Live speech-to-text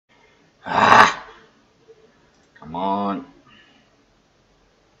Ah! Come on.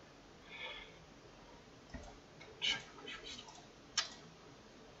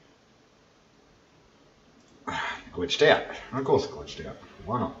 Glitched out. Of course it glitched out.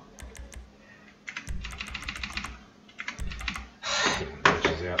 Why not?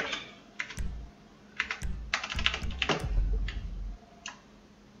 Glitches out.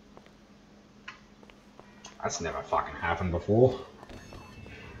 That's never fucking happened before.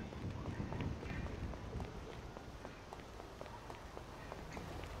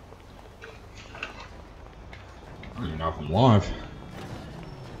 I don't even know if I'm live.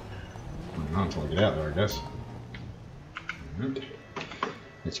 I don't know until I get out there, I guess.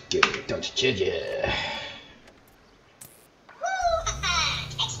 Let's get it. Don't judge ya.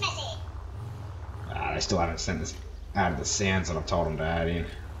 They still haven't sent this out of the sounds that I've told them to add in.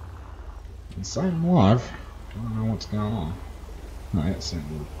 It's saying live. I don't know what's going on. No, it's sent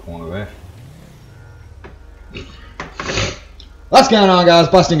in the corner there. What's going on, guys?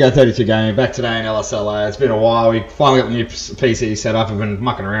 Busting Go 32 Gaming back today in LSLA. It's been a while. We finally got the new PC set up. I've been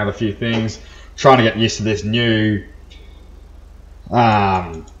mucking around with a few things, trying to get used to this new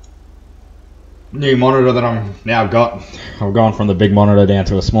new monitor that I've got. I've gone from the big monitor down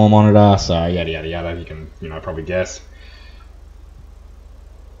to a small monitor, so yada yada yada. You can probably guess.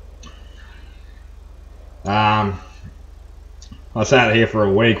 I sat here for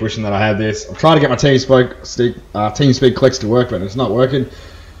a week wishing that I had this. I'm trying to get my TeamSpeak clicks to work, but it's not working.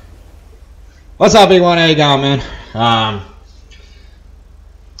 What's up, big one? How you going, man?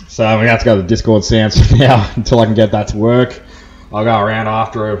 So we have to go to the Discord sounds now until I can get that to work. I'll go around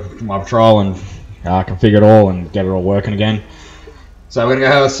after my patrol and configure it all and get it all working again. So we're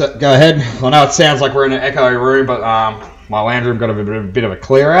gonna go ahead. I know it sounds like we're in an echo room, but my lounge room got a bit of a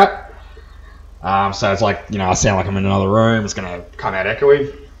clear out. So it's like, I sound like I'm in another room. It's going to come out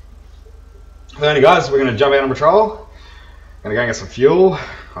echoey. So anyway, guys, we're going to jump out on patrol. Going to go and get some fuel.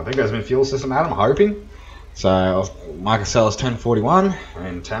 I think there's been a fuel system out, I'm hoping. So Michael sells 1041 and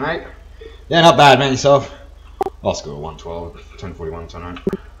 108. Yeah, not bad, man. Yourself? I'll score 112, 1041,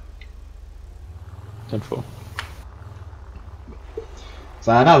 108. 10-4.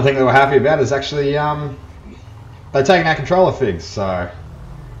 So another thing that we're happy about is actually they're taking our controller figs. So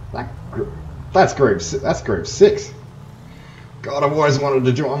that's group 6. God, I've always wanted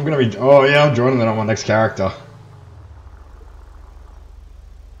to join. I'm joining them on my next character.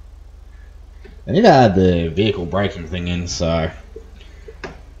 I need to add the vehicle braking thing in, so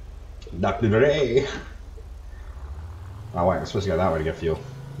Dr. Dre. Oh wait, we're supposed to go that way to get fuel.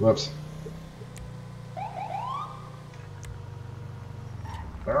 Whoops.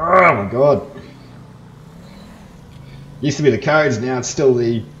 Oh my god. Used to be the codes, now it's still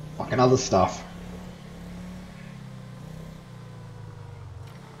the fucking other stuff.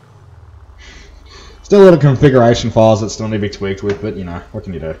 Still a lot of configuration files that still need to be tweaked with, but what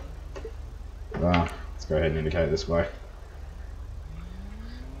can you do? Let's go ahead and indicate this way.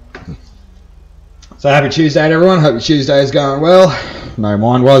 So happy Tuesday to everyone, hope your Tuesday is going well. No,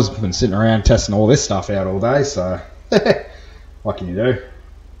 mine was. Been sitting around testing all this stuff out all day, so what can you do?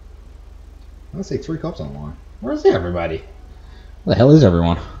 I see 3 cops online. Where is everybody? Where the hell is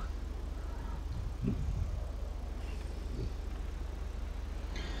everyone?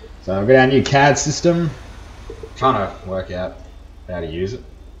 So I've got our new CAD system. I'm trying to work out how to use it,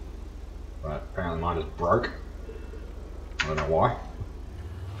 but apparently mine is broke. I don't know why.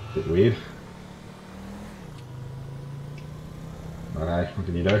 Bit weird. But hey, what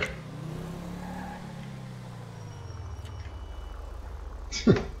can you do?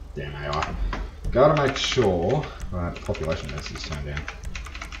 Damn AI. Gotta make sure that the population density is turned down.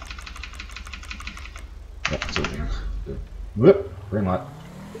 Yep, it's all down. Good. Whoop, green light.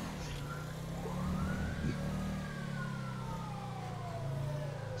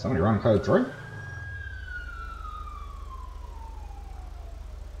 Somebody run code 3? I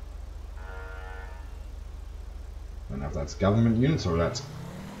don't know if that's government units or that's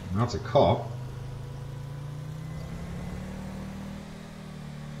a cop.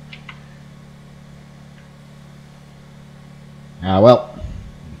 Well.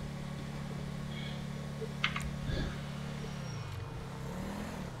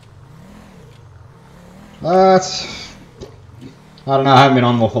 I don't know, I haven't been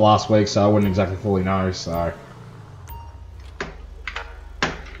on for last week, so I wouldn't exactly fully know, so.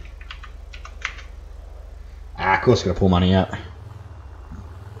 Of course gotta pull money out.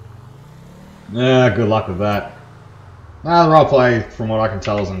 Yeah, good luck with that. The roleplay, from what I can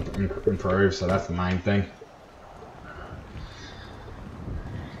tell, is improved, so that's the main thing.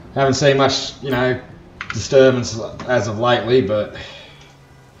 Haven't seen much, disturbance as of lately, but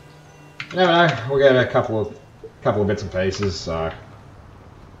No, we'll get a couple of bits and pieces. So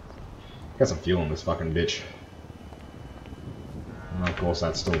got some fuel in this fucking bitch. And of course,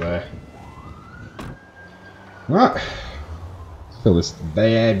 that's still there. Right, fill this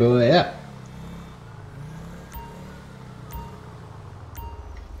bad boy up.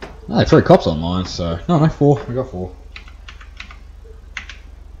 Oh, 3 cops online, so no, 4. We got 4.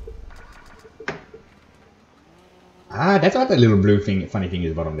 Ah, that's what that little blue thing, funny thing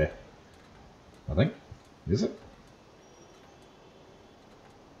is bottom there. I think. Is it?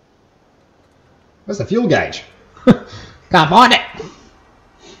 Where's the fuel gauge? Can't find it!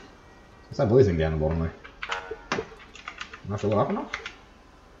 What's that blue thing down the bottom there? Am I fill it up or not?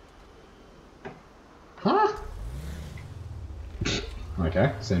 Huh?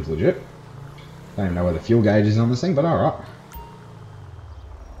 Okay, seems legit. Don't even know where the fuel gauge is on this thing, but alright.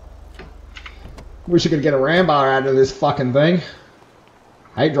 Wish I could get a ram bar out of this fucking thing.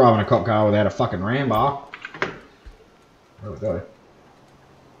 Hate driving a cop car without a fucking ram bar. Where we go?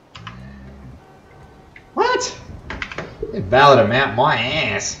 What? Invalid amount, my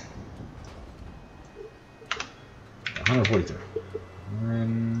ass. 142.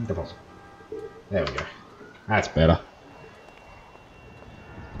 And deposit. There we go. That's better.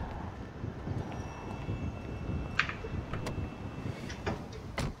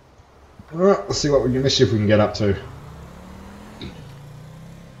 Alright, let's see what we can miss if we can get up to.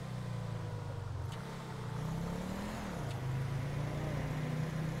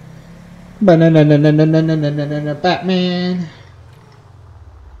 Batman.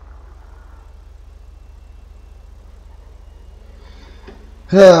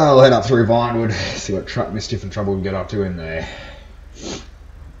 I'll head up through Vinewood, see what mischief and trouble we can get up to in there.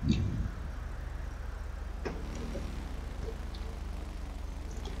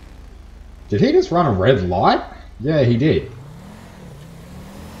 Did he just run a red light? Yeah, he did.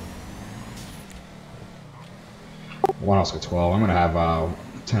 1 Oscar 12. I'm going to have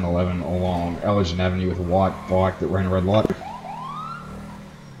 1011 along Elgin Avenue with a white bike that ran a red light.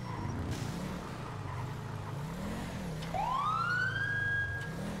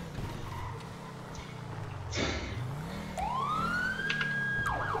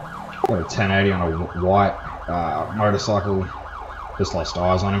 Got a 1080 on a white motorcycle. Just lost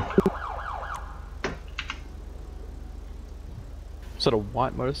eyes on him. Is that a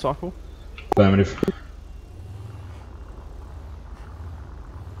white motorcycle? Affirmative.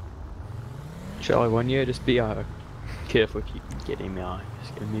 Charlie 1, yeah, just be careful if you get him out.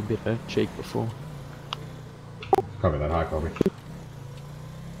 Just give me a bit of cheek before. Copy that, high copy.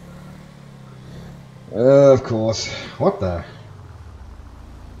 Of course. What the?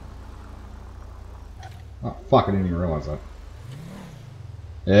 Oh, fuck, I didn't even realise that.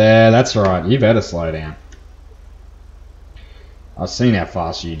 Yeah, that's right. You better slow down. I've seen how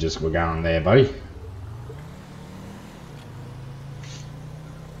fast you just were going there, buddy.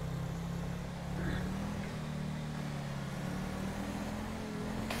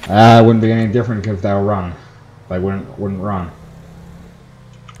 It wouldn't be any different if they were running. They wouldn't run.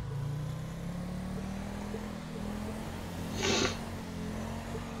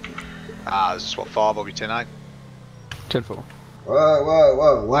 Is this what 5 will be 10-8? 10-4.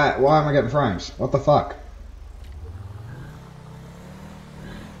 Whoa, why am I getting frames? What the fuck?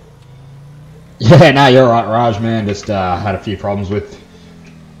 Yeah, no, you're right, Raj, man. Just had a few problems with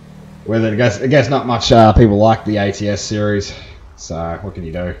it. I guess not much people like the ATS series. So, what can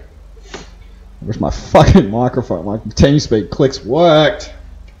you do? I wish my fucking microphone, my TeamSpeak clicks worked.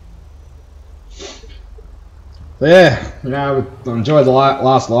 So yeah, you know, I enjoyed the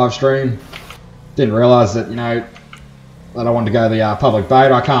last live stream. Didn't realise that, you know, that I wanted to go to the public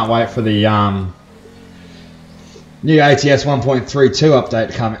beta. I can't wait for the new ATS 1.32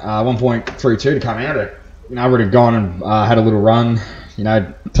 update to come, 1.32 to come out. You know, I've already gone and had a little run. You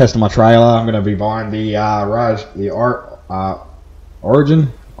know, testing my trailer. I'm going to be buying the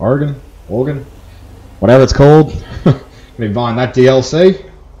Oregon, whatever it's called. Gonna be buying that DLC,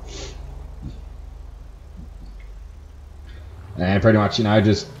 and pretty much, you know,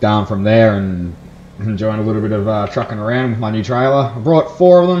 just going from there and enjoying a little bit of trucking around with my new trailer. I brought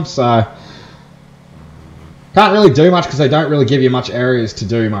 4 of them, so can't really do much because they don't really give you much areas to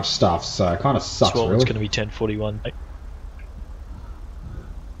do much stuff. So it kind of sucks, really. It's going to be 1041.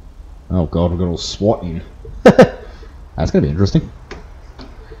 Oh god, we've got all SWAT in. That's going to be interesting.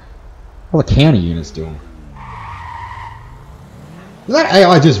 What are the county units doing? Did that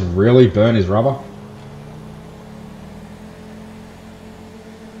AI just really burn his rubber?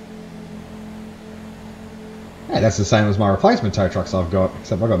 Hey, that's the same as my replacement tow trucks I've got,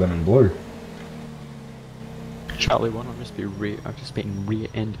 except I got them in blue. Charlie 1, I've just been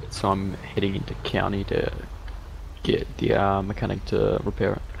rear-ended, so I'm heading into county to get the mechanic to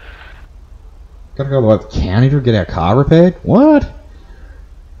repair it. Gotta go to the county to get our car repaired? What?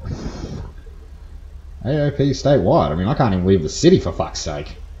 AOP statewide. I mean, I can't even leave the city for fuck's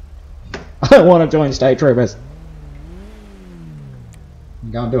sake. I don't want to join state troopers.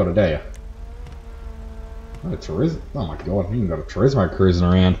 Go and do it, dare you? Oh, Turismo. Oh my god, you even got a Turismo cruising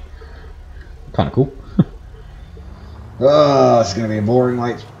around. Kind of cool. Oh, it's gonna be a boring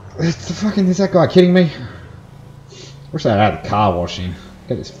night. Is that guy kidding me? Wish they had the car washing.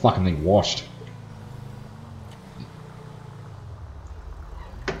 Get this fucking thing washed.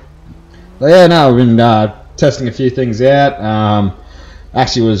 So yeah, no, we've been testing a few things out.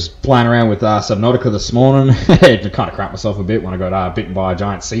 Actually was playing around with Subnautica this morning. To kind of crap myself a bit when I got bitten by a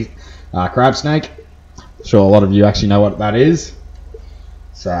giant sea crab snake. Sure a lot of you actually know what that is.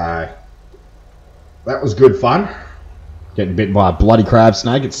 So that was good fun. Getting bitten by a bloody crab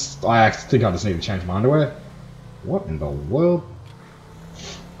snake. I think I just need to change my underwear. What in the world?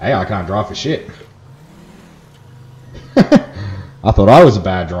 Hey, I can't drive for shit. I thought I was a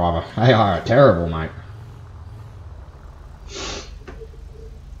bad driver. Hey, I are terrible, mate.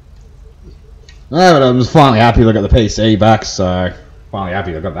 No, but I'm just finally happy I got the PC back, so finally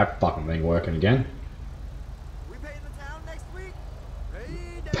happy I got that fucking thing working again. We paint the town next week?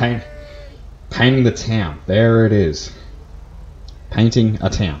 Painting the town. There it is. Painting a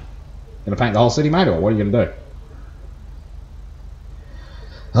town. Gonna paint the whole city, mate, or what are you gonna do?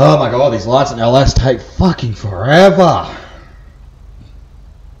 Oh my god, these lights in LS take fucking forever.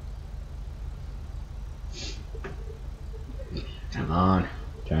 Come on.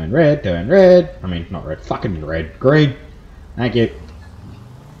 Turn red, turn red. I mean, not red, fucking red. Green. Thank you.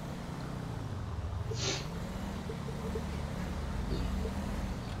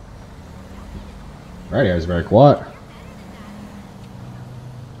 Radio's very quiet.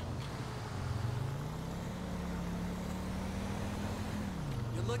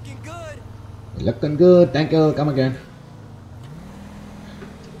 You're looking good. You're looking good. Thank you. Come again.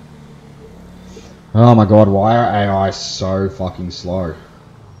 Oh my god, why are AI so fucking slow?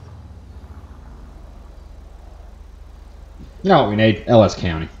 You know what we need? LS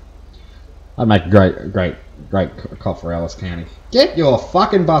County. I'd make a great cop for LS County. Get your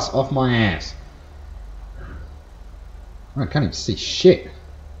fucking bus off my ass. I can't even see shit.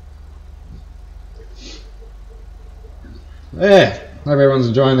 Yeah, hope everyone's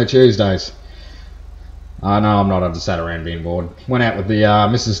enjoying their Tuesdays. No, I'm not. I've just sat around being bored. Went out with the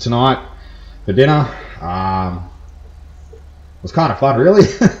missus tonight for dinner. It was kind of fun, really.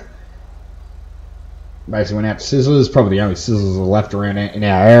 Basically went out to Sizzlers, probably the only Sizzlers left around in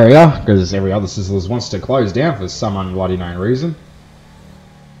our area, because every other Sizzlers wants to close down for some unbloody known reason.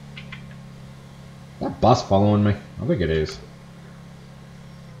 That bus following me? I think it is.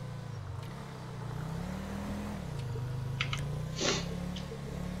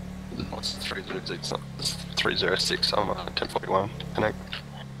 What's 306? 306 on 1041 connect.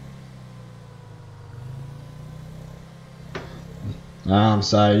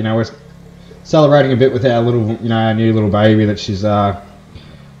 So you know, we're celebrating a bit with our little, our new little baby that she's that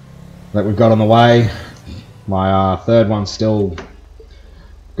we've got on the way. My third one's still,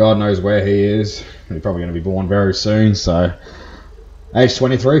 God knows where he is. He's probably going to be born very soon. So, age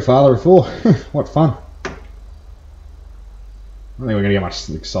 23, father of 4. What fun! I don't think we're going to get much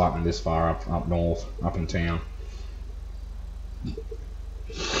excitement this far up north, up in town.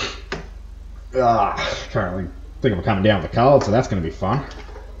 Currently think of coming down with a cold, so that's going to be fun.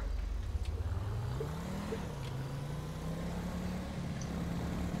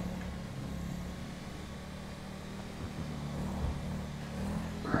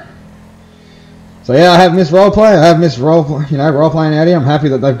 So yeah, I have missed roleplay. I have missed role-playing Eddie. I'm happy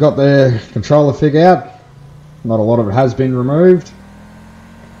that they've got their controller fig out. Not a lot of it has been removed.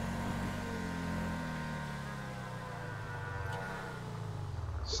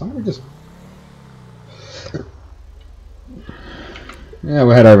 Somebody just... Yeah,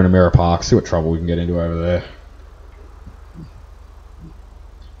 we'll head over to Mirror Park, see what trouble we can get into over there.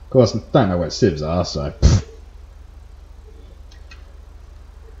 Of course, I don't know where civs are, so...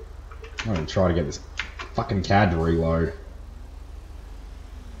 I'm going to try to get this fucking CAD to reload. I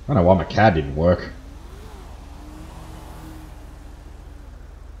don't know why my CAD didn't work.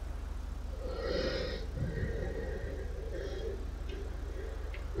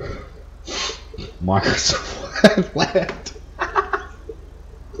 Microsoft left.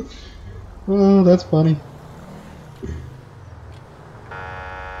 Oh, that's funny.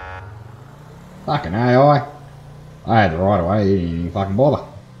 Fucking AI. I had the right of way, he didn't even fucking bother.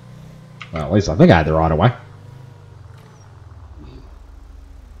 Well, at least I think I had the right of way.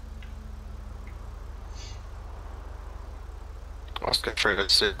 Oscar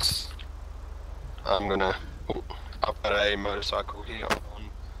 306. I'm gonna. Oh, I've got a motorcycle here on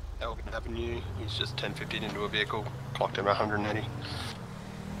Elgin Avenue. He's just 1050 into a vehicle, clocked him 180.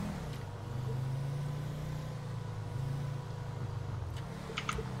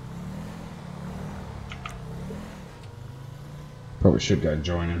 Probably should go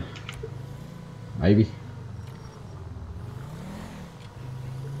join him. Maybe.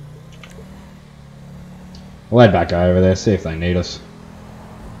 We'll head back over there, see if they need us.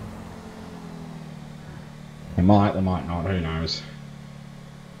 They might not, who knows.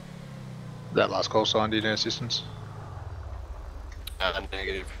 That last call sign, do you need assistance?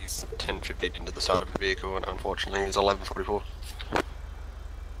 Negative. He's 1050 into the side of the vehicle, and unfortunately, he's 1144.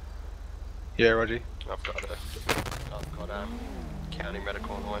 Yeah, Roger. I've got county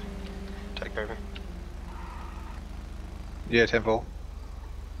medical on the way. Take over. Yeah, 10-4.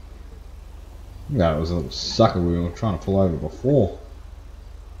 That was a little sucker we were trying to pull over before.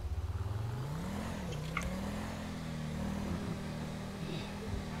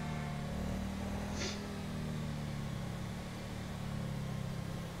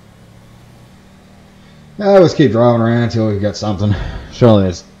 Yeah, let's keep driving around until we get something. Surely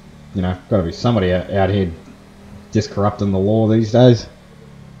there's, you know, got to be somebody out here discorrupting the law these days.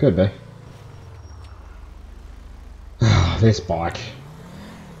 Could be. This bike.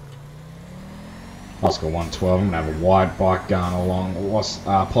 Oscar 112. I'm going to have a white bike going along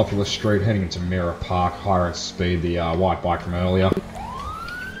Popular Street heading into Mirror Park. Higher speed, the white bike from earlier. It's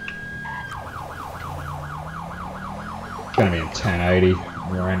going to be in 1080.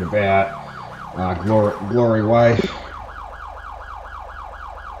 Around about Glory Way.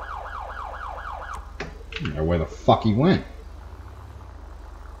 I don't know where the fuck he went.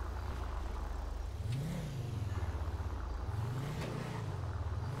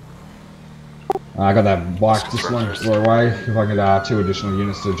 I got that bike just along Glory Way. If I get 2 additional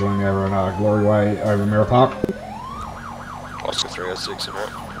units to join me over on Glory Way over Mirror Park. Oscar 306, alright.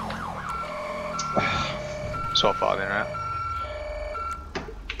 Swap 5 in, right?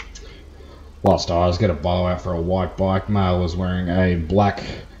 Last I was going to blow out for a white bike. Male was wearing a black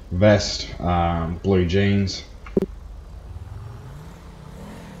vest, blue jeans.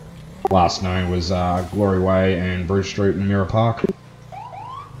 Last known was Glory Way and Bruce Street in Mirror Park.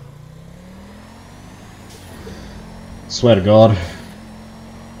 Swear to God.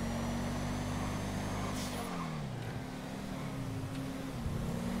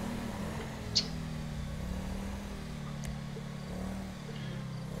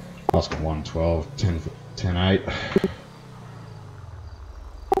 Oscar 112, 10-8.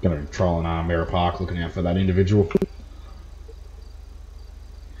 Gonna be trolling Mirror Park, looking out for that individual.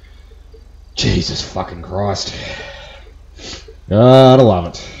 Jesus fucking Christ. Gotta love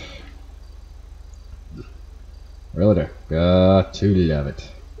it. Really do. Got to love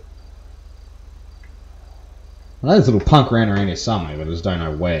it. I know there's a little punk ran around here somewhere, but I just don't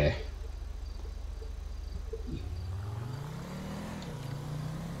know where.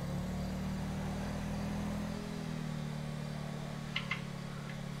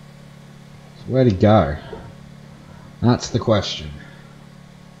 So where'd he go? That's the question.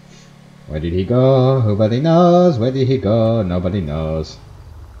 Where did he go? Nobody knows. Where did he go? Nobody knows.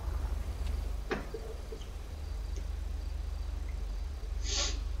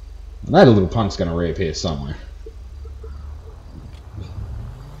 That little punk's going to reappear somewhere.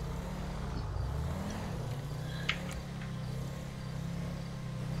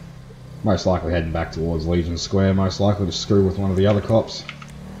 Most likely heading back towards Legion Square, most likely to screw with one of the other cops.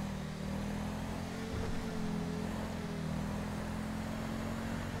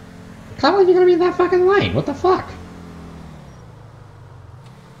 Can't believe you're going to be in that fucking lane, what the fuck?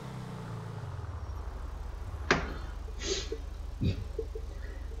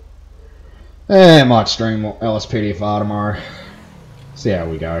 I might stream LSPDFR tomorrow. See how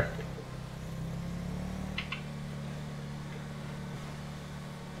we go.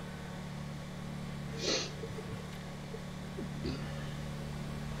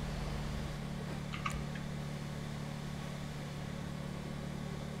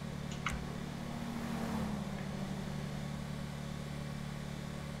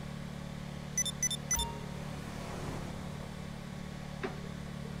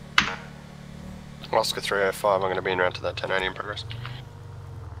 Oscar 305, I'm going to be in round to that 1080 in progress.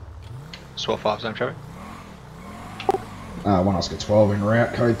 Swap 5, same traffic. 1 Oscar 12 en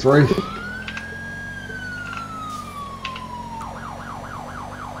route, code 3.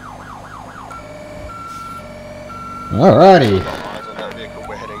 Alrighty. Eyes on that vehicle,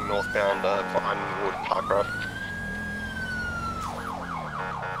 we're heading northbound Vinewood Park Road.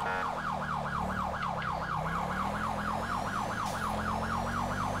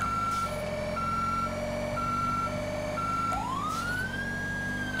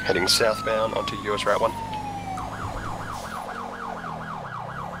 Heading southbound onto US Route 1.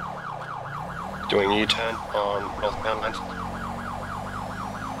 Doing a U-turn on northbound lanes.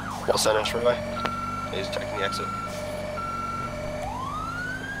 Los Angeles Freeway. He's taking the exit.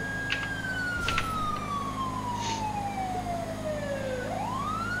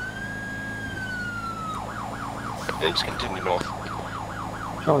 And just continue north.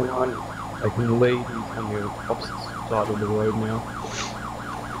 Charlie 9, taking the lead, he's on the opposite side of the road now.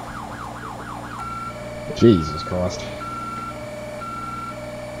 Jesus Christ.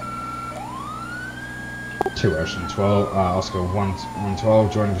 2 Ocean 12, Oscar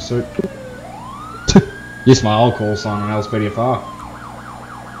 112 joining pursuit. Use my old call sign on LSPDFR.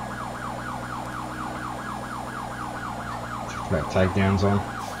 About takedowns on.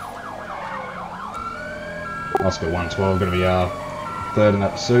 Oscar 112 going to be third in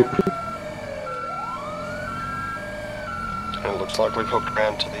that pursuit. And it looks like we've hooked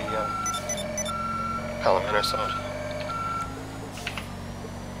around to the Palomino side.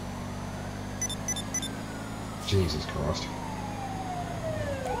 Jesus Christ.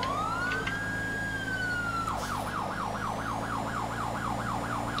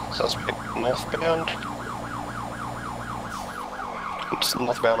 Suspect northbound. It's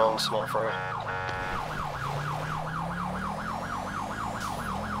northbound on Small Freeway.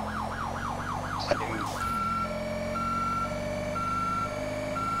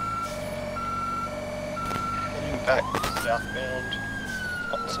 Heading back southbound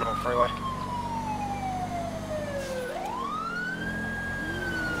on Small Freeway.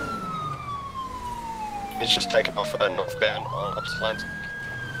 It's just taken off northbound on opposite lanes.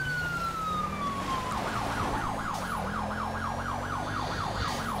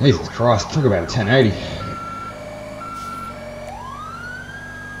 Jesus Christ, talk about a 1080.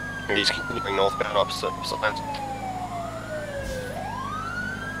 He's continuing northbound opposite lanes.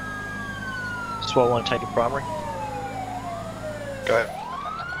 SWAT 1 taking primary. Go ahead.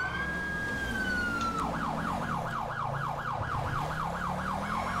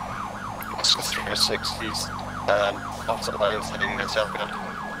 Oscar 306, he's opposite lanes heading southbound.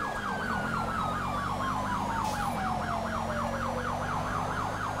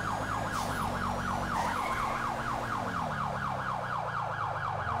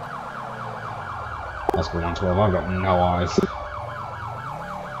 Oscar 112, I've got no eyes.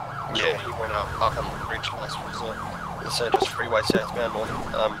 Yeah, he went up on the bridge last was the Santos Freeway southbound north,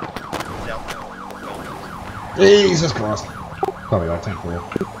 southbound. Jesus Christ. Probably like 10-4.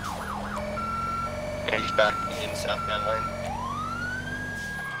 And he's back in southbound lane.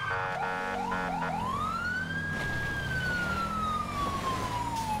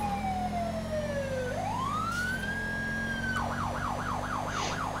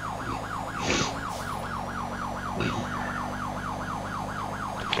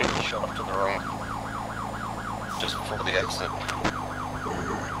 Okay, he shot off to the wrong. Just before the exit.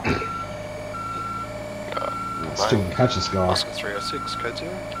 Still can catch this guy. Oscar 306, code 0.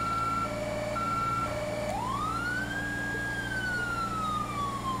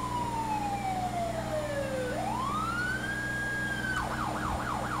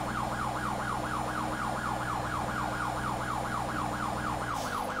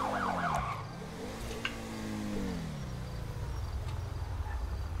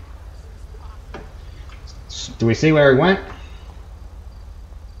 Do we see where he went?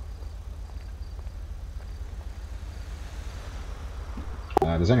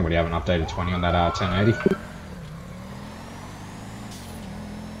 Does anybody have an updated 20 on that 1080?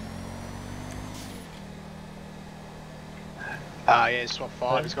 Yeah, SWAT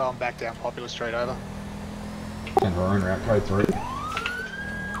 5, he's going back down Popular Street, over. Denver own route code 3.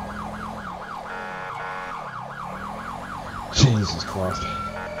 Jesus Christ.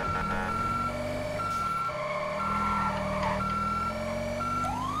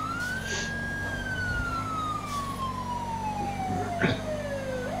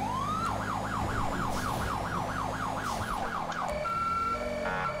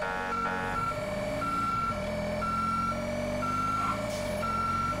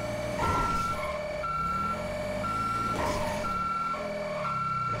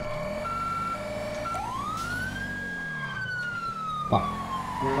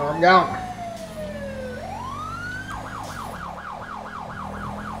 Where I'm going.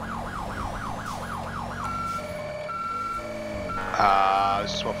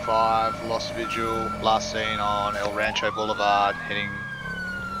 SWAT 5, lost visual, last seen on El Rancho Boulevard, heading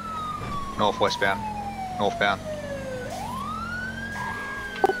northbound.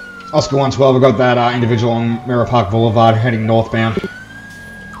 Oscar 112, I got that individual on Mirror Park Boulevard heading northbound.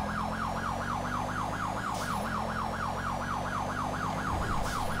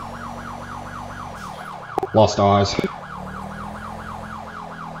 Lost eyes.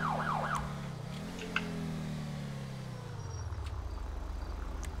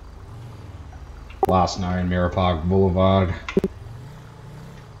 Last known Mirror Park Boulevard.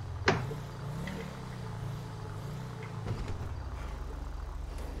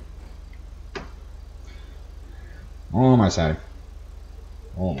 Almost had him.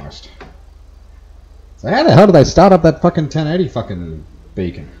 Almost. So how the hell did they start up that fucking 1080 fucking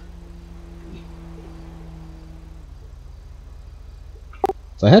beacon?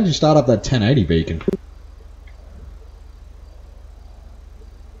 So how did you start up that 1080 beacon?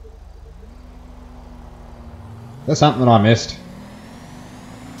 That's something that I missed.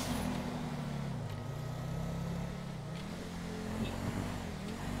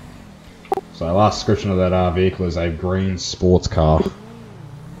 So last description of that vehicle is a green sports car.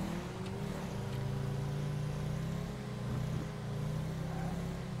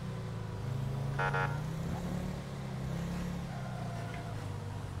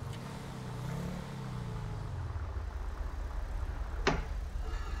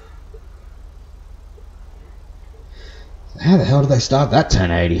 How the hell did they start that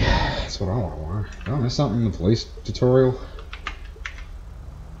 1080? That's what I want to wonder. Did I miss something in the police tutorial?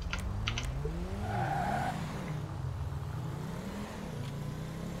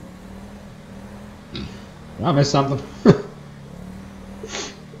 Did I miss something?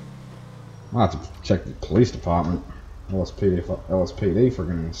 I'll have to check the police department. LSPD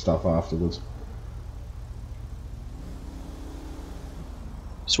friggin' stuff afterwards.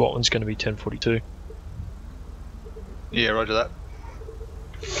 SWAT one's going to be 1042. Yeah, roger that.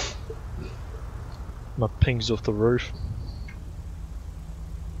 My ping's off the roof.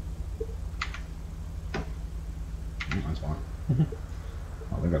 That's fine.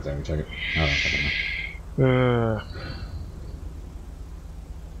 I think I'll take check it. I don't fucking know.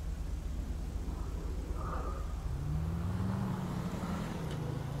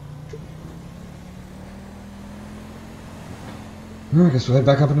 I guess we'll head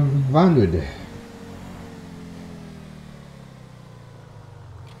back up into Vanwood.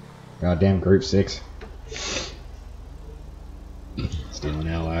 Goddamn Group 6. Stealing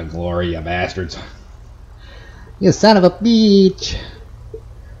our glory, you bastards. You son of a bitch!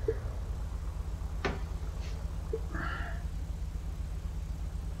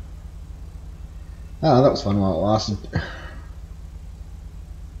 Oh, that was fun while it lasted.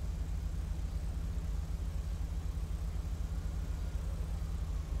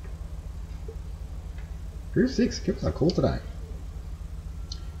 Group 6 kept us cool today.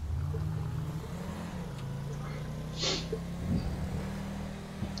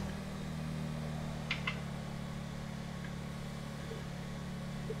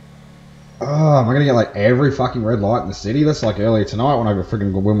 Oh, am I gonna get like every fucking red light in the city? That's like earlier tonight when I got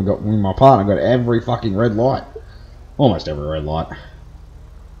freaking when my partner got every fucking red light. Almost every red light.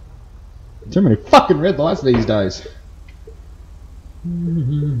 Too many fucking red lights these days.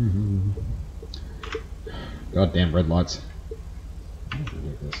 Goddamn red lights.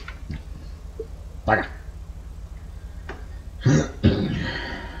 Bugger.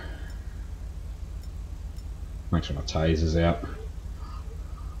 Make sure my taser's out.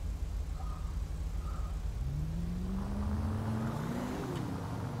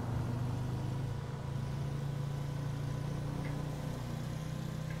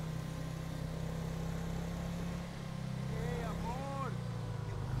 Hey, amor.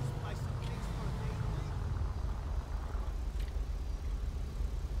 Can we just buy some things for a date night?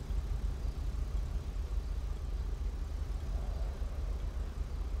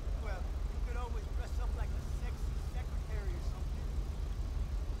 Well, you could always dress up like a sexy secretary or something.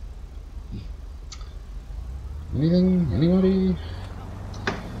 Anything? Anybody?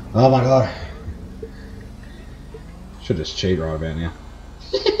 Oh my god. Should just cheat right about now.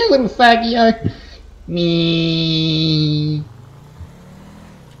 Little faggio. Me.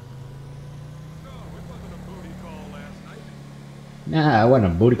 Nah, it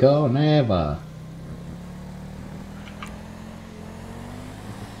wasn't a booty call, never.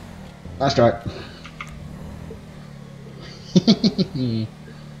 That's right.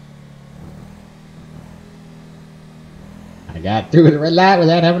 I got through the red light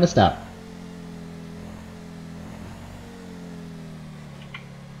without having to stop.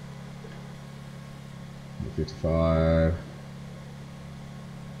 $55.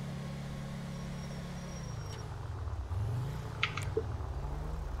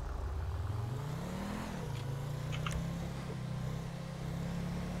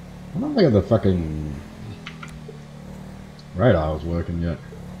 I don't think the fucking radar was working yet.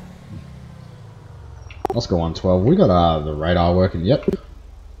 Let's go on 12. We got the radar working. Yep.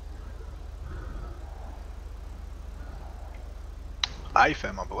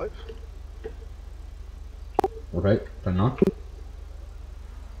 AFM, I believe. Repeat, but not.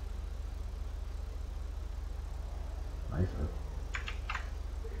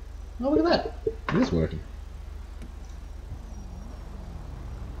 Oh, look at that. It is working.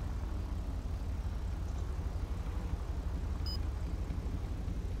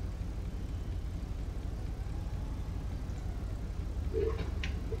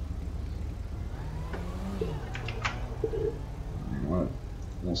 What?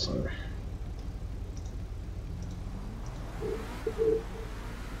 Also.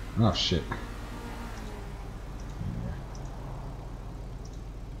 Oh shit.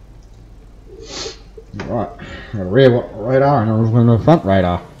 Right, got a rear radar and a front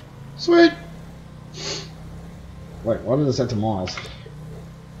radar. Sweet! Wait, what did it set to miles?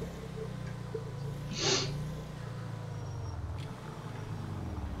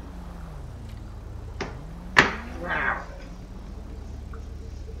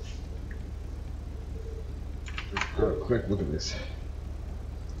 Have a quick look at this.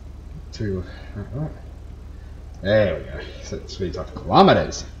 Right. There we go. Set the speed up to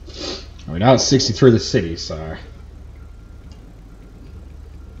kilometers. And we know it's 60 through the city, so.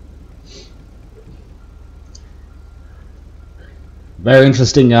 Very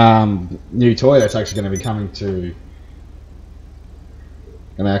interesting new toy that's actually going to be coming to.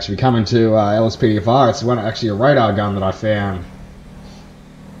 LSPDFR. It's actually a radar gun that I found.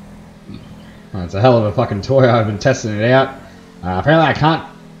 It's a hell of a fucking toy. I've been testing it out. Apparently I can't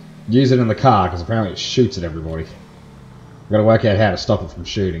use it in the car because apparently it shoots at everybody. I've got to work out how to stop it from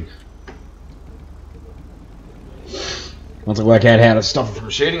shooting. Once I work out how to stop it from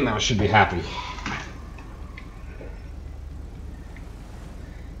shooting, then I should be happy.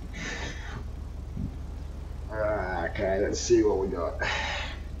 Okay, let's see what we got.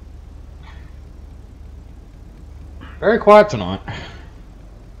 Very quiet tonight.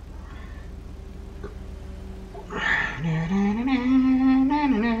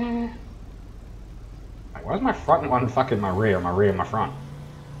 Wait, why is my front one fucking my rear my front?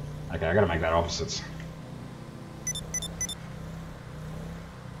 Okay, I gotta make that opposites.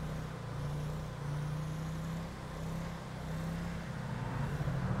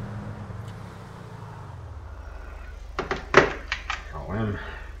 LM.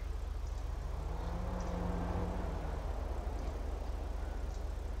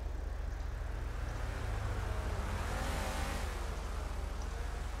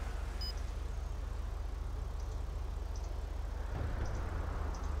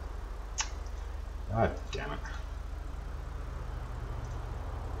 God damn it.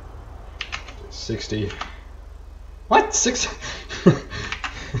 60. What?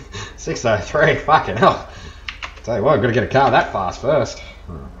 603. Fucking hell. Tell you what, I've got to get a car that fast first.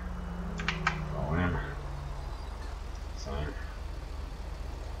 Oh, man. So.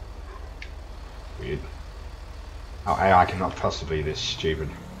 Weird. Oh, AI cannot possibly be this stupid.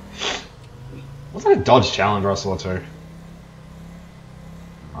 Wasn't it a Dodge Challenger I saw too?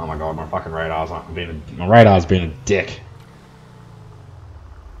 Oh my god, my fucking radar's being a dick.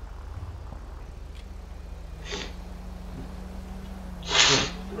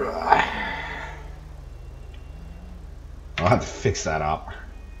 I'll have to fix that up.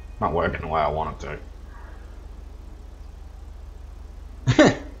 Not working the way I want it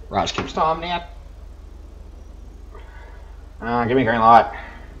to. Raj keeps time now. Give me a green light.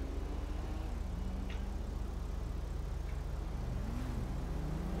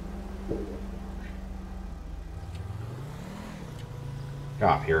 Go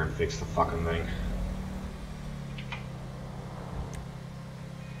up here and fix the fucking thing.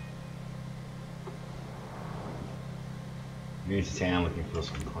 New to town looking for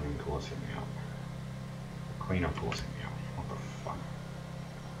some clean course in me up. Clean up course in me up. What the fuck?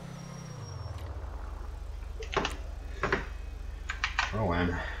 Oh,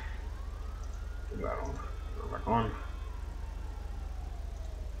 and put that on. Go back on.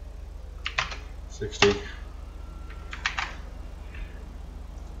 60.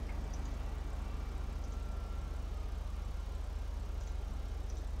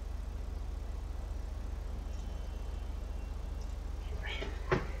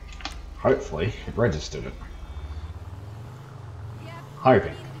 Hopefully, it registered it.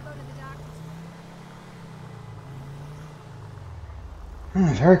 Hoping.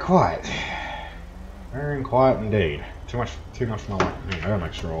 Very quiet. Very quiet indeed. Too much for my life. I gotta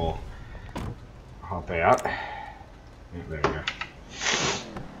make sure I'll hop out. Yeah, there we go.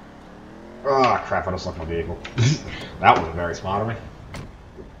 Oh crap, I just locked my vehicle. That wasn't very smart of me.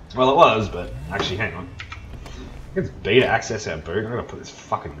 Well, it was, but actually, hang on. It's B to access our boot. I'm gonna put this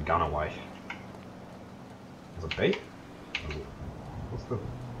fucking gun away. Is it B?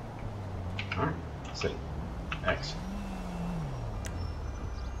 Alright, C. X.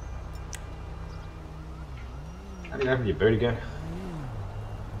 How do you open your boot again?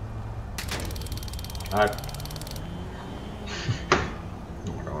 No.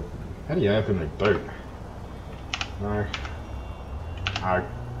 Oh my god. How do you open the boot? No. No.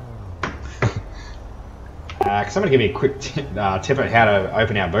 Can somebody give me a quick tip on how to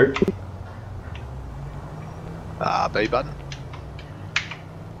open our boot? B button.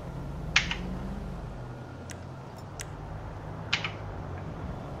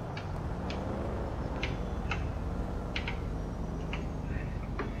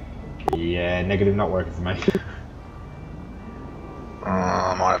 Yeah, negative, not working for me.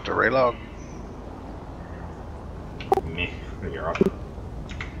 I might have to relog. Meh, you're right.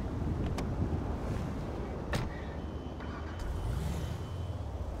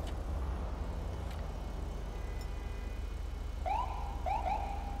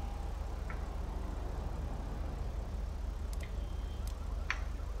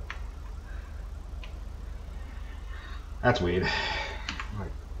 That's weird.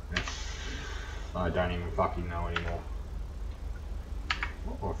 I don't even fucking know anymore.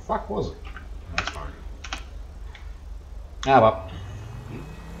 What the fuck was it? That's fine. Ah, well.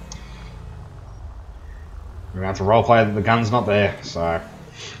 We're going to have to roleplay that the gun's not there, so...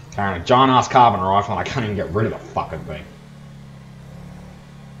 Carrying a giant ass carbon rifle and I can't even get rid of the fucking thing.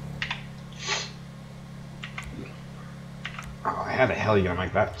 Oh, how the hell are you going to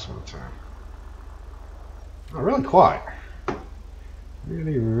make that sort of turn? Oh, really quiet.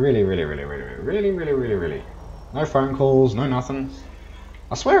 Really. No phone calls, no nothing.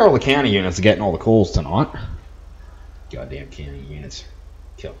 I swear all the county units are getting all the calls tonight. Goddamn county units.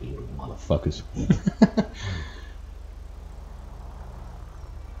 Couple little motherfuckers.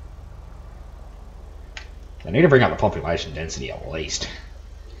 They need to bring up the population density at least.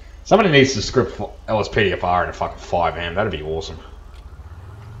 Somebody needs to script LSPDFR into fucking FiveM, that'd be awesome.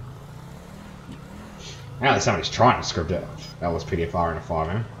 Now that somebody's trying to script it LSPDFR into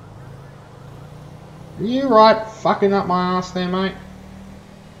FiveM. Are you right fucking up my ass there, mate?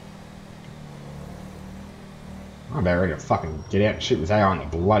 I'm about ready to fucking get out and shoot this AR on the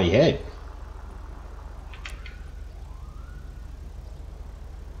bloody head.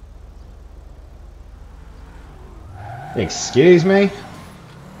 Excuse me?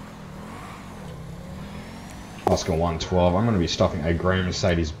 Oscar 112, I'm going to be stopping a green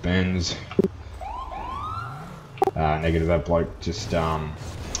Mercedes-Benz. Negative, that bloke just went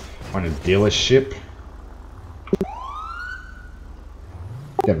to dealership.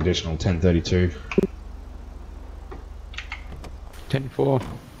 Get additional 1032. 10-4.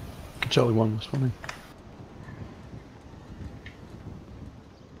 Charlie 1 was funny.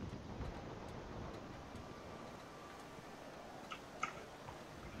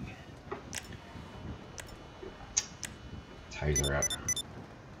 Taser out.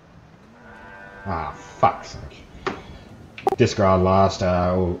 Ah, fuck's sake. Discard last,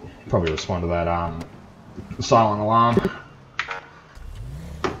 we'll probably respond to that silent alarm.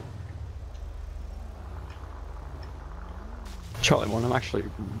 Charlie 1, I'm actually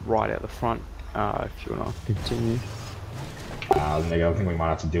right out the front, if you want to continue. Negative, I think we might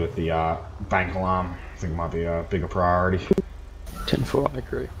have to do with the bank alarm. I think it might be a bigger priority. 10-4, I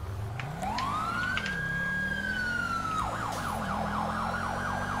agree.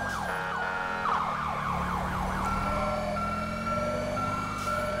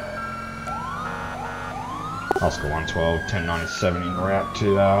 Oscar 112, 1097 en route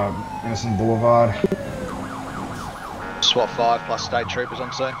to Innocent Boulevard. SWAT 5 plus state troopers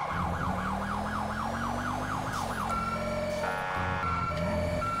on scene.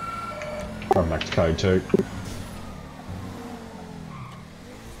 Driving back to code 2.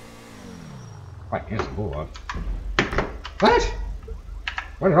 Wait, Innocent Boulevard. What?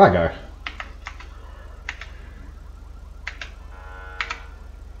 Where did I go?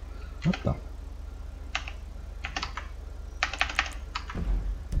 What the?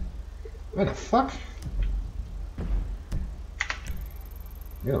 Where the fuck?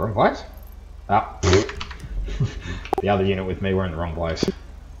 You're in the wrong place? Ah. The other unit with me were in the wrong place.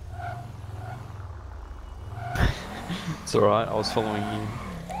 It's alright, I was following you.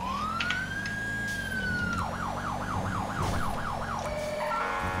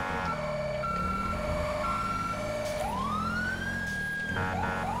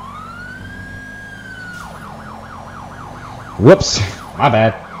 Whoops, my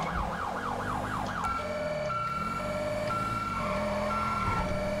bad.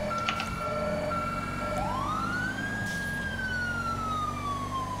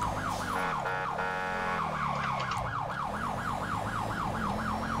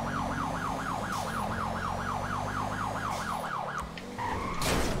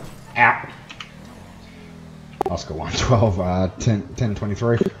 Out. Oscar 112,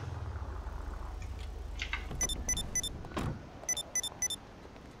 1023.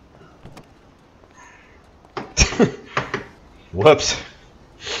 Whoops.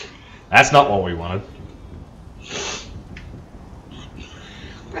 That's not what we wanted.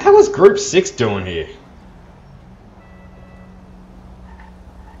 How was Group 6 doing here?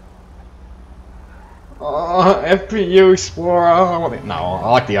 Oh, FPU Explorer. No, I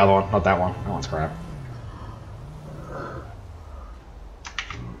like the other one, not that one. That one's crap.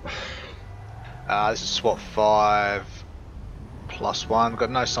 This is SWAT 5 +1. Got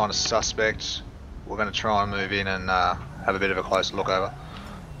no sign of suspect. We're going to try and move in and have a bit of a closer look over.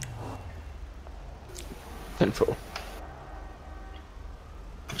 10-4.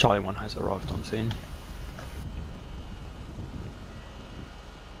 Charlie 1 has arrived on scene.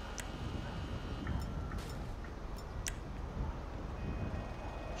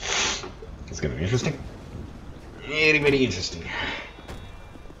 It's gonna be interesting. Really interesting.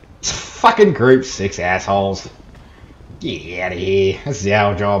 It's fucking Group 6 assholes. Get out of here. This is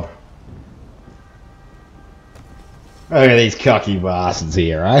our job. Look at these cocky bastards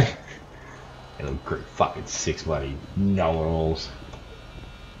here, right? Little Group fucking 6 bloody know-it-alls.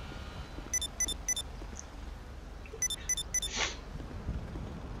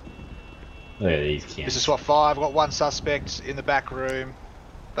 Look at these kids. This is SWAT 5. Got one suspect in the back room,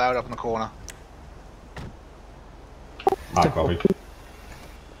 bailed up in the corner. Hard copy.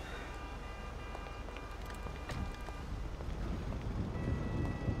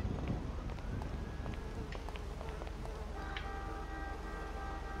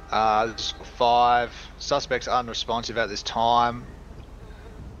 This is SWAT 5. Suspects unresponsive at this time.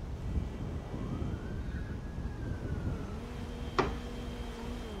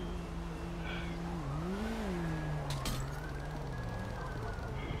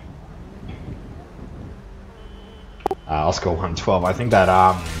 Oscar 112. I think that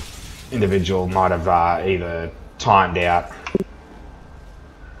individual might have either timed out.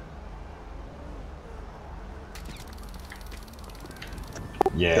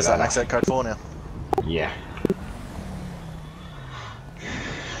 Yeah. Is that an exit code 4 now? Yeah.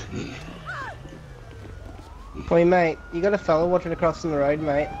 Wait, mate, you got a fella watching across from the road,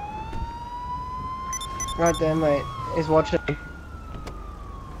 mate. Right there, mate. He's watching.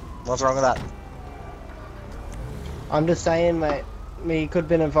 What's wrong with that? I'm just saying, mate. He could have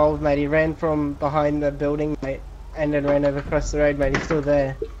been involved, mate. He ran from behind the building, mate, and then ran over across the road, mate. He's still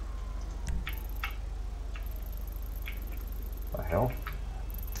there. The hell?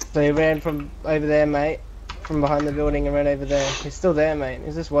 So he ran from over there, mate, from behind the building and ran over there. He's still there, mate.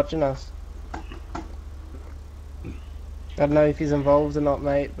 He's just watching us. I don't know if he's involved or not,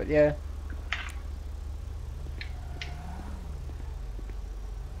 mate, but yeah.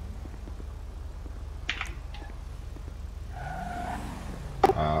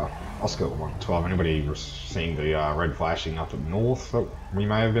 Oscar 112. Anybody seeing the red flashing up at north that we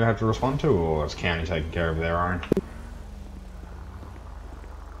may have been able to respond to, or is county taking care of their own?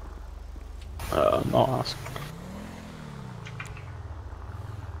 I'll ask.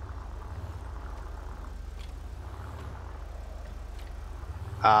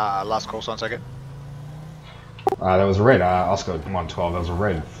 Last call sign second. There was a red, Oscar 112, there was a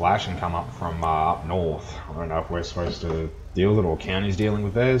red flashing come up from up north. I don't know if we're supposed to deal with it or county's dealing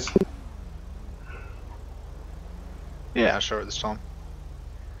with theirs. Yeah, sure at this time.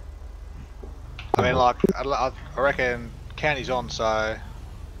 I mean, like, I reckon county's on, so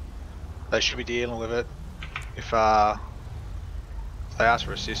they should be dealing with it. If they ask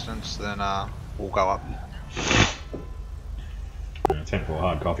for assistance, then we'll go up. 10-4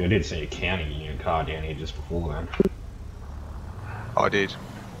 hard copy. I did see a county union car down here just before then. I did.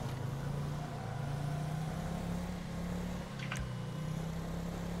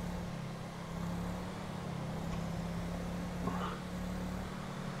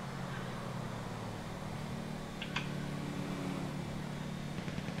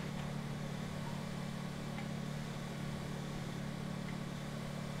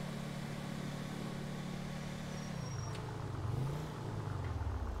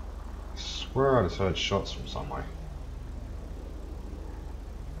 Swear I just heard shots from somewhere.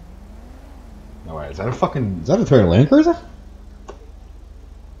 No way, is that a Toyota Land Cruiser?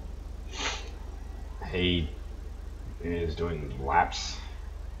 He is doing laps.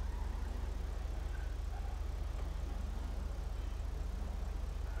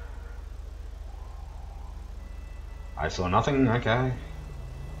 I saw nothing, okay.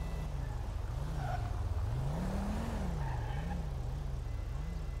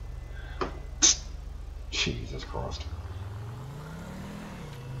 Jesus Christ.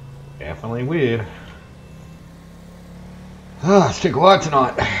 Definitely weird. Ah, it's too quiet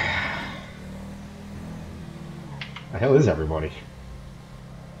tonight. The hell is everybody?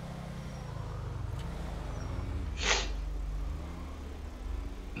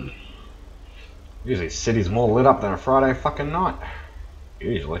 Usually city's more lit up than a Friday fucking night.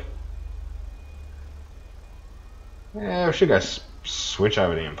 Usually. Yeah, we should go switch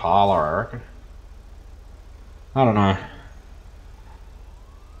over the Impala, I reckon. I don't know.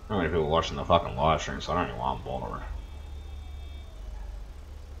 Not many people watching the fucking live stream, so I don't know why I'm bothering.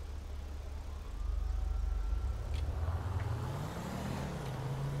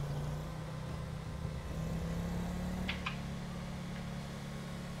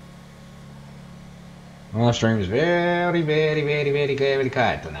 My stream is very, very, very, very, very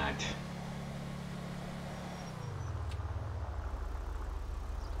quiet tonight.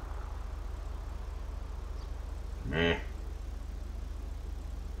 Meh.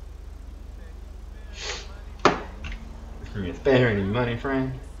 You spare any money,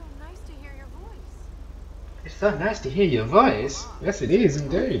 friend? So nice to hear your voice. It's so nice to hear your voice. Yes, it is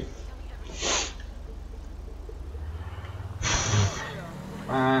indeed.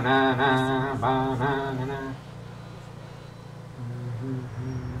 Banana, banana.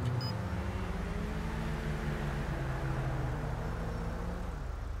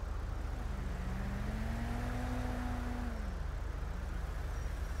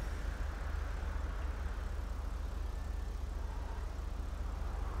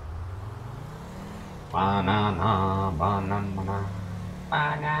 Banana, banana,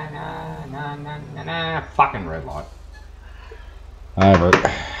 banana, na, na, na, na. Fucking red light. Over it.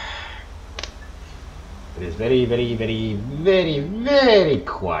 It is very, very, very, very, very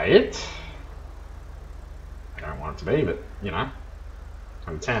quiet. I don't want it to be, but you know.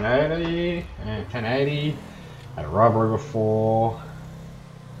 I'm 1080, 1080. Had a robbery before.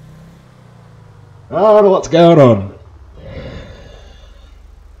 Oh, I don't know what's going on.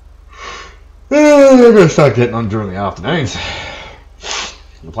 I'm gonna start getting on during the afternoons.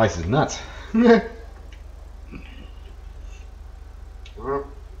 The place is nuts.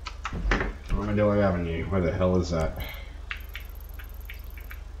 Armadillo Avenue. Where the hell is that?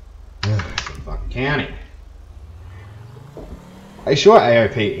 It's in fucking county. Are you sure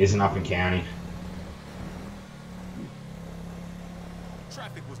AOP isn't up in county?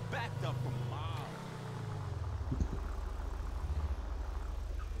 Traffic was backed up for miles.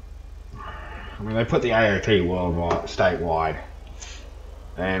 I mean, they put the AOP worldwide, statewide,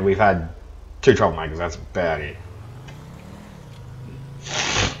 and we've had 2 troublemakers. That's about it.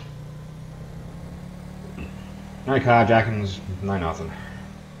 No carjackings, no nothing.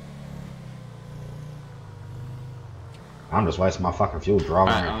 I'm just wasting my fucking fuel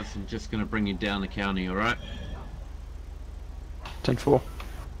driving Alright, I around. was just gonna bring you down the county, alright? 10-4.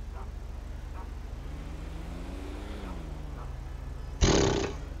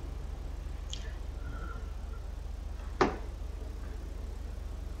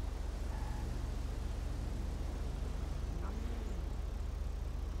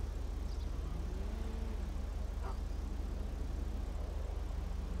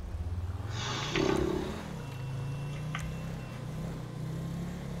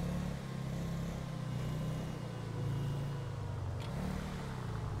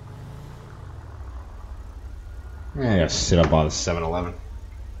 Yeah, I gotta sit up by the 7-Eleven.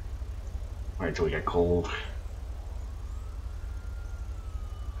 Wait until we get called.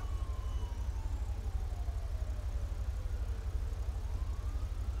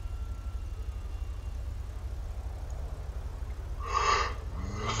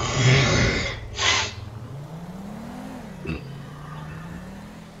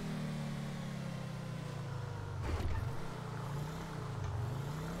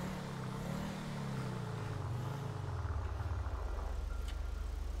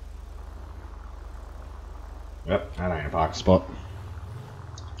 Yep, that ain't a parking spot.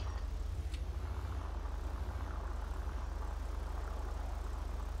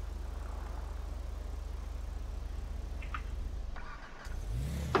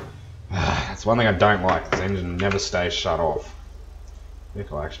 That's one thing I don't like. The engine never stays shut off.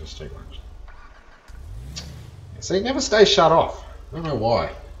 Vehicle action stick range. See, it never stays shut off. I don't know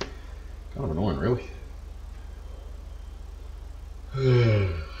why. Kind of annoying, really.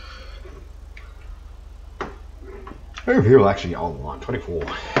 Who here will actually get on the line? 24.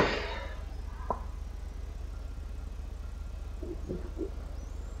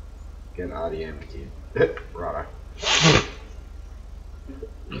 Get an RDM kid. Righto.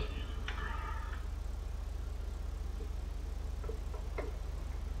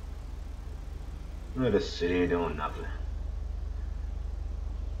 I'm just sit here doing nothing.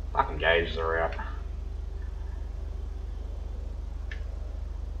 Fucking gauges are out.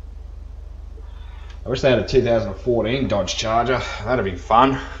 I wish they had a 2014 Dodge Charger. That'd be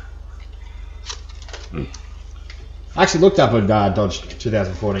fun. I actually looked up a Dodge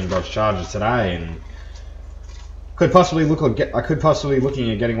 2014 Dodge Charger today, and could possibly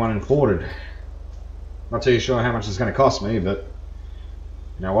looking at getting one imported. Not too sure how much it's going to cost me, but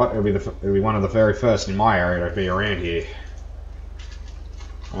you know what? It'll be one of the very first in my area to be around here.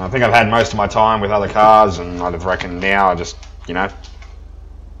 I think I've had most of my time with other cars, and I'd reckon now I just, you know,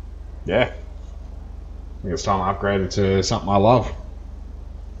 yeah. I think it's time I upgraded to something I love.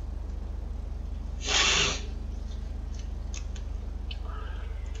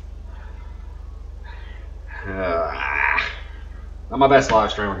 Not my best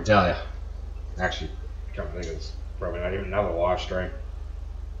live stream, I can tell you. Actually, come to think of this, probably not even another live stream.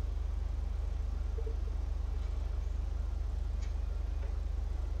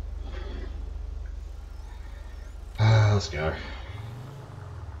 Let's go.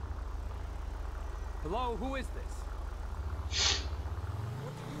 Hello, who is this?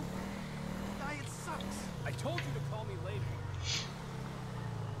 What do you want? Diet sucks. I told you to call me later.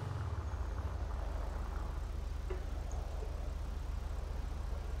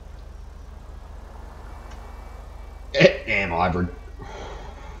 Damn hybrid.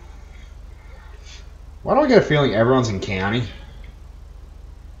 Why do I get a feeling everyone's in county?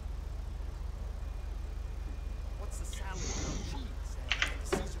 What's the salad without cheese?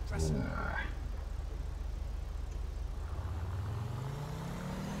 The Caesar dressing.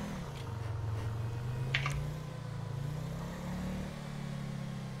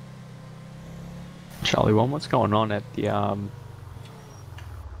 Charlie One, what's going on at the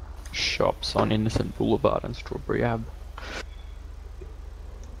shops on Innocent Boulevard and Strawberry Ave?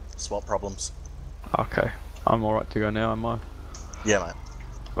 SWAT problems. Okay, I'm alright to go now, am I? Yeah, mate.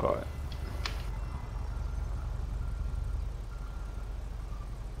 Alright.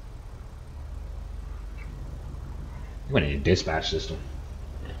 We need a dispatch system.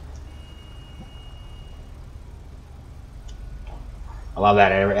 I love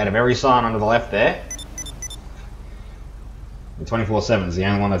that. Out of every sign under the left there, the 24/7 is the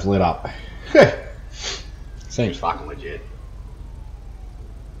only one that's lit up. Seems fucking legit.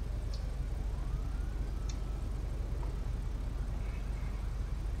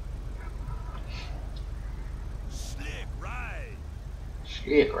 Slick ride.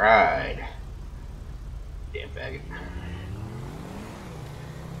 Slick ride. Damn faggot.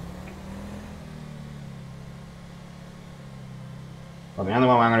 Well, the only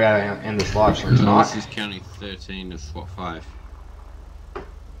one I'm going to be able to end this live stream tonight. This is County 13 of SWAT 5.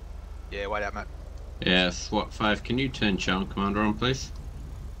 Yeah, wait out, mate. Yeah, SWAT 5, can you turn Channel Commander on, please?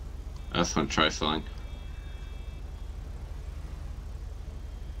 I just want to try something.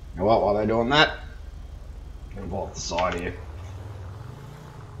 You know what, while they're doing that, I'm going to off the side here.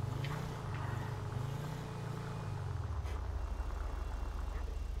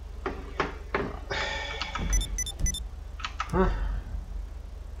 Huh?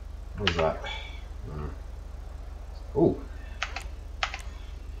 What is that? Ooh.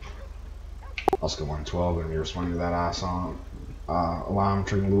 Oscar 112 going to be responding to that ass on alarm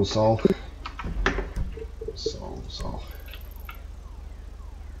triggering little soul. Soul.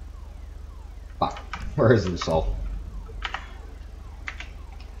 Fuck. Where is the soul?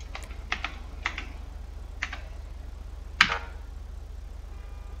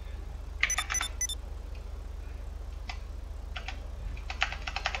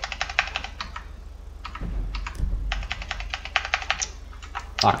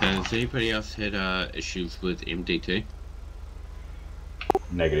 Okay, has anybody else had issues with MDT?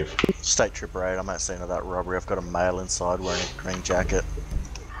 Negative. State Trooper 8, I'm at scene of that robbery. I've got a male inside wearing a green jacket.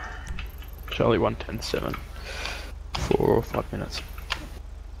 Charlie 110-7. 4 or 5 minutes.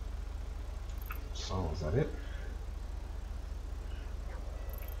 So, is that it?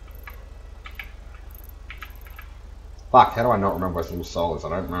 Fuck, how do I not remember what little soul is? I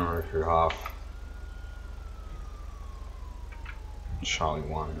don't remember who half. Charlie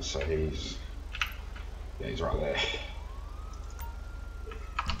 1, so he's... yeah, he's right there.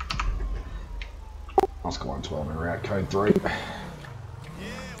 Oscar 112 and route code 3. Yeah,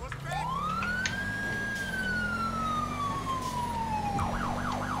 what's crack?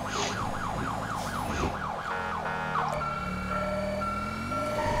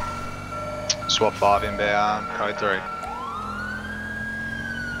 SWAT 5 inbound, code 3.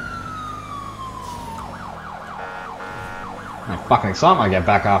 I'm fucking excited when I get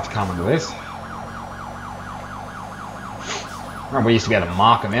back after coming to this. Remember, we used to be able to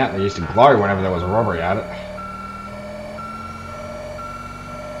mark them out. They used to glow whenever there was a robbery at it.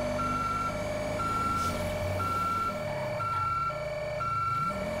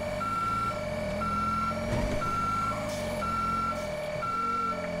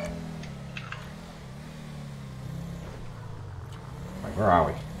 Where are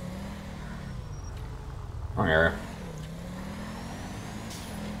we? Wrong area.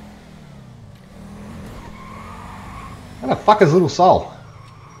 Where the fuck is Little Soul?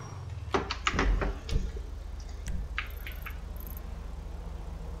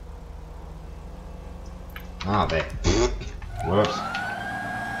 Ah, there. Whoops.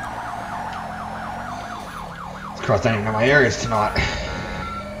 Christ, I don't even know my areas tonight.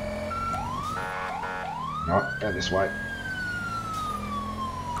 No, go this way.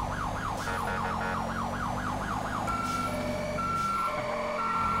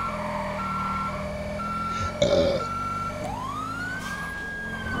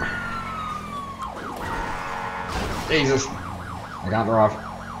 Jesus, I can't drive.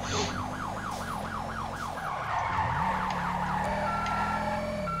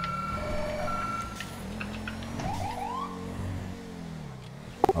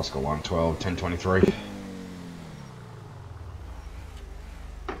 Oscar 112, 1023.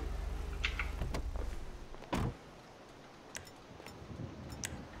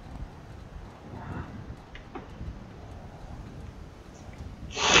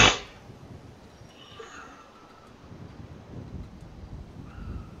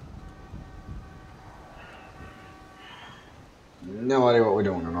 No idea what we're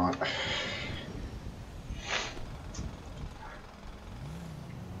doing tonight.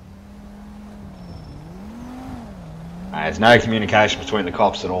 There's no communication between the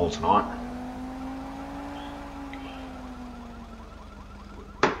cops at all tonight.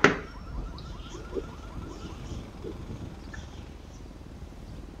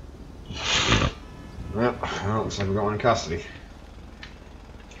 Well, looks like we've got one in custody.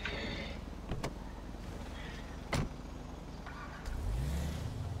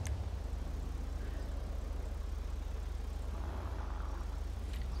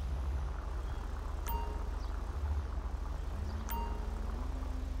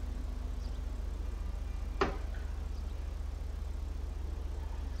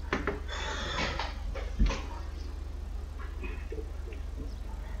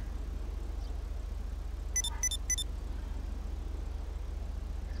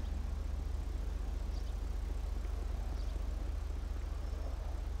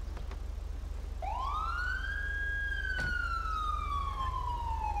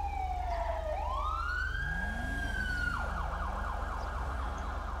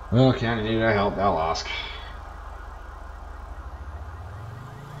 Well, County need our help, they'll ask.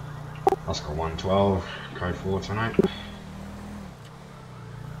 Oscar 112, code 4 tonight.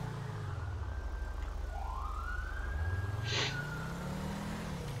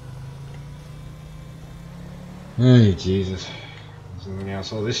 Hey, Jesus. There's something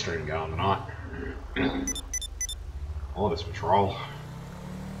else all this stream going tonight. All this patrol.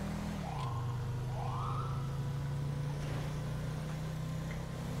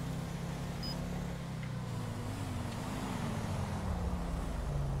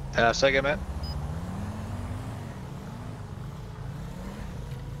 Second, man.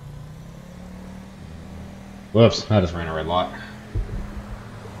 Whoops, I just ran a red light.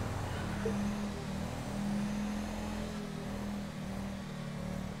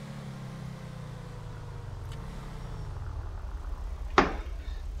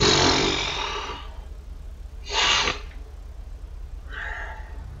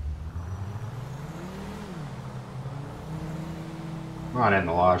 Might end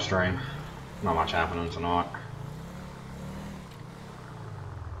the live stream. Not much happening tonight.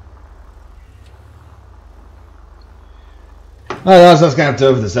 Alright guys, that's going to do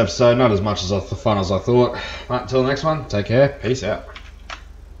it for this episode. Not as much as fun as I thought. But until the next one, take care. Peace out.